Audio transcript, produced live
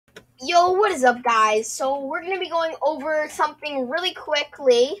Yo, what is up, guys? So we're gonna be going over something really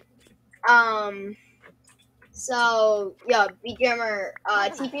quickly. Yo, BGMer,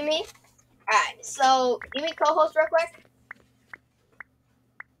 TP me. Alright, so give me co-host real quick.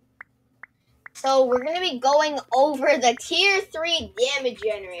 So we're gonna be going over the tier 3 damage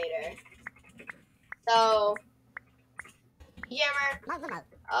generator. So, BGMer,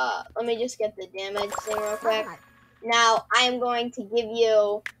 let me just get the damage thing real quick. Now, I am going to give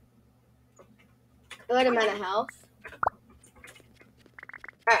you a good amount of health.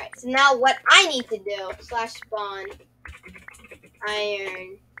 Alright, so now what I need to do, /spawn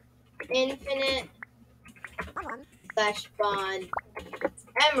iron infinite /spawn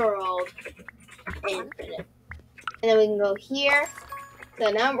emerald infinite. And then we can go here. So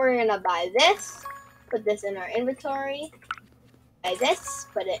now we're gonna buy this, put this in our inventory, buy this,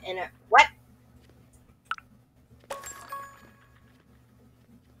 put it in our, what?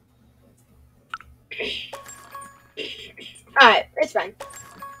 Alright, it's fine.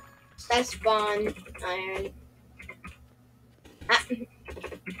 /spawn iron.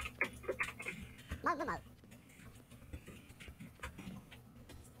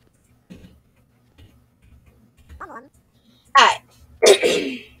 Alright.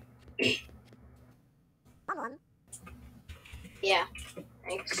 Yeah,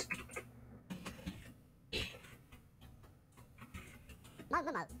 thanks.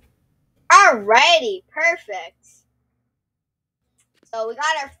 Alrighty, perfect. So we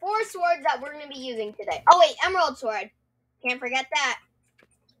got our 4 swords that we're going to be using today. Oh wait, emerald sword. Can't forget that.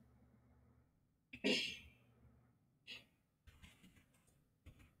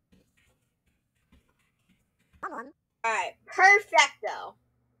 Alright, perfecto.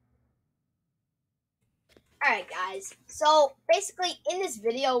 Alright guys, so basically in this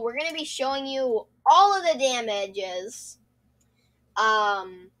video we're going to be showing you all of the damages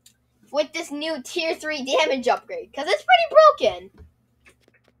with this new tier 3 damage upgrade, because it's pretty broken.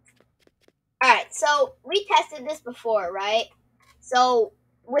 Alright, so we tested this before, right? So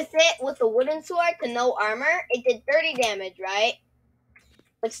with the wooden sword to no armor, it did 30 damage, right?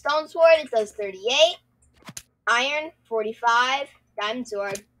 With stone sword, it does 38. Iron, 45. Diamond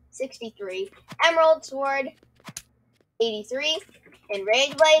sword, 63. Emerald sword, 83. And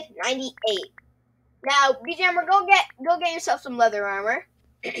Rageblade, 98. Now, BGMer, go get yourself some leather armor.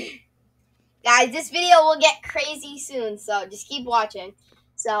 Guys, this video will get crazy soon, so just keep watching.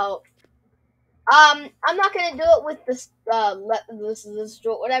 So, I'm not gonna do it with this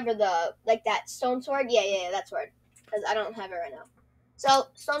whatever that stone sword. Yeah, that sword, because I don't have it right now. So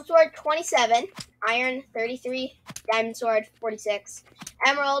stone sword 27, iron 33, diamond sword 46,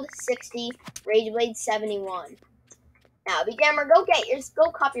 emerald 60, Rageblade 71. Now, BGMer, go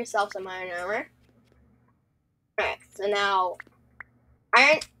cop yourself some iron armor. All right, so now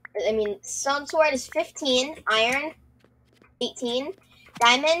stone sword is 15, iron 18.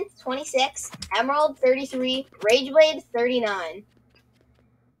 Diamond, 26. Emerald, 33. Rageblade, 39.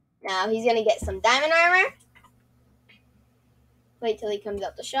 Now, he's going to get some diamond armor. Wait till he comes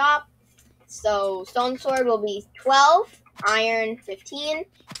out the shop. So, stone sword will be 12. Iron, 15.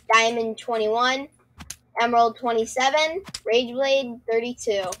 Diamond, 21. Emerald, 27. Rageblade,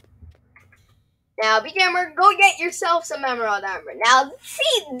 32. Now, BGMer, go get yourself some emerald armor. Now,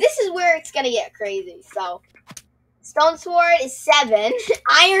 see, this is where it's going to get crazy. So, stone sword is 7.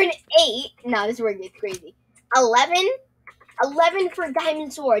 Iron 8. No, this is where it gets crazy. 11. 11 for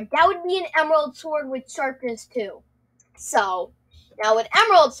diamond sword. That would be an emerald sword with sharpness 2. So, now with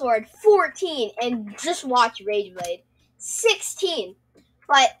emerald sword, 14. And just watch Rageblade. 16.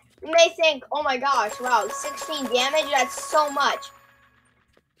 But you may think, oh my gosh, wow, 16 damage? That's so much.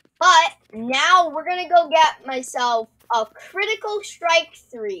 But now we're going to go get myself a critical strike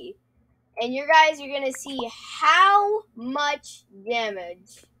 3. And you guys are going to see how much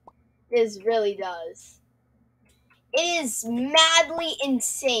damage this really does. It is madly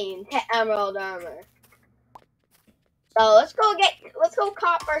insane to emerald armor. So let's go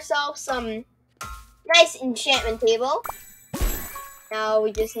cop ourselves some nice enchantment table. Now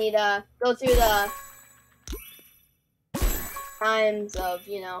we just need to go through the times of,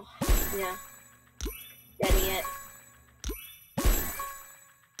 getting it.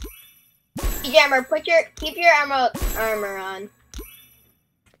 BGMer, keep your emerald armor on.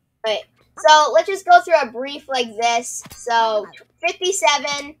 Wait, so let's just go through a brief like this. So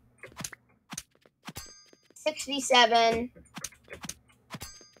 57, 67,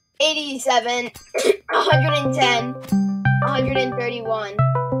 87, 110, 131.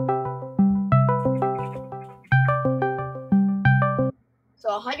 So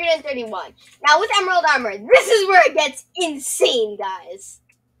 131. Now with emerald armor, this is where it gets insane, guys.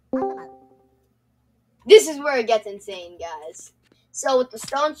 This is where it gets insane, guys. So with the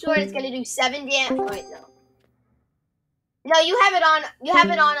stone sword, it's gonna do 7 damage. Oh, wait, no. No, you have it on. You have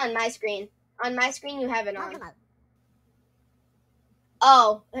it on my screen. On my screen, you have it on.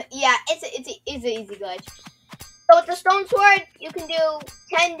 Oh, yeah, it's an easy glitch. So with the stone sword, you can do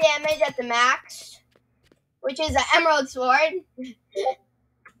 10 damage at the max, which is an emerald sword. And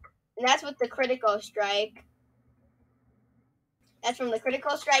that's with the critical strike. That's from the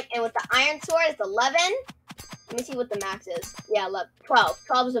critical strike. And with the iron sword, it's 11. Let me see what the max is. Yeah, 11, 12.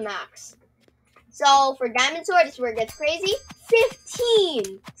 12 is the max. So for diamond sword, this is where it gets crazy.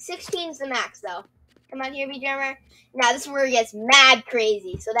 15. 16 is the max, though. Come on here, B-Jammer. Now this is where it gets mad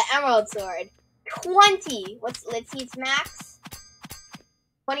crazy. So the emerald sword. 20. Let's see its max.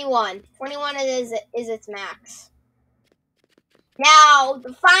 21. 21 is its max. Now,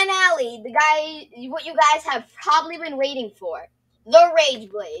 the finale, what you guys have probably been waiting for. The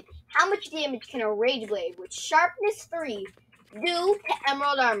Rageblade. How much damage can a Rageblade with Sharpness 3 do to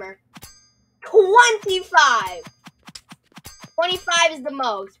Emerald Armor? 25! 25 is the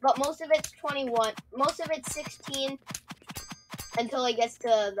most, but most of it's 21. Most of it's 16 until it gets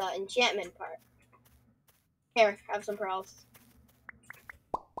to the enchantment part. Here, have some pearls.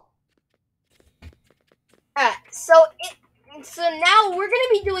 Alright, so now we're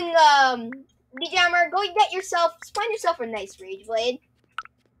gonna be doing B-Jammer, go get yourself, find yourself a nice Rageblade.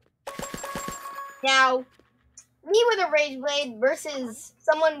 Now, me with a Rageblade versus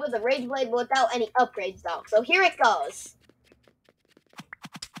someone with a Rageblade without any upgrades though. So here it goes.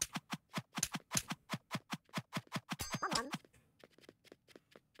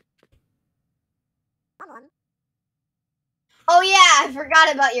 Oh yeah, I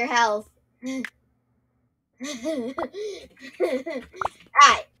forgot about your health.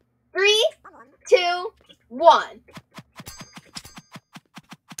 Alright. 3, 2, 1.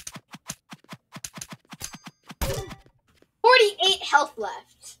 48 health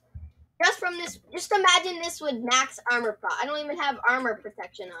left. Just from this, just imagine this with max armor pot. I don't even have armor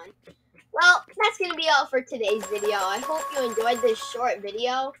protection on. Well, that's going to be all for today's video. I hope you enjoyed this short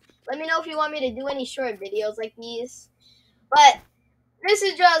video. Let me know if you want me to do any short videos like these. But this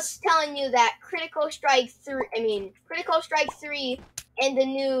is just telling you that Critical Strike 3 and the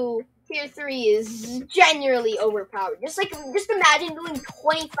new Tier 3 is genuinely overpowered. Just imagine doing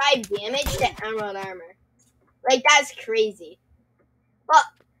 25 damage to Emerald Armor. Like, that's crazy. But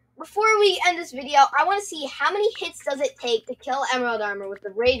before we end this video, I want to see how many hits does it take to kill Emerald Armor with the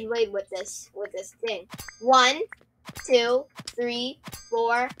Rageblade with this thing. 1, 2, 3,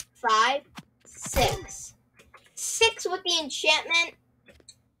 4, 5, 6. 6 with the enchantment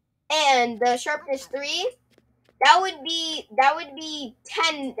and the Sharpness 3. That would be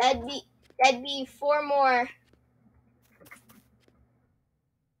 10. That'd be 4 more.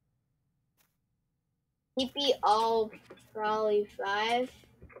 TP all probably 5.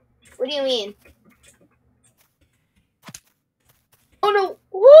 What do you mean? Oh no!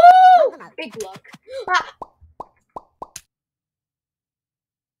 Woo! Big luck. Ah.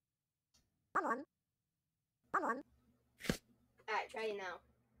 Alright, try it now.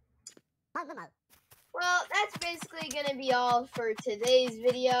 Well, that's basically gonna be all for today's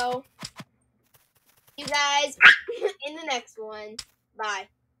video. You guys in the next one. Bye.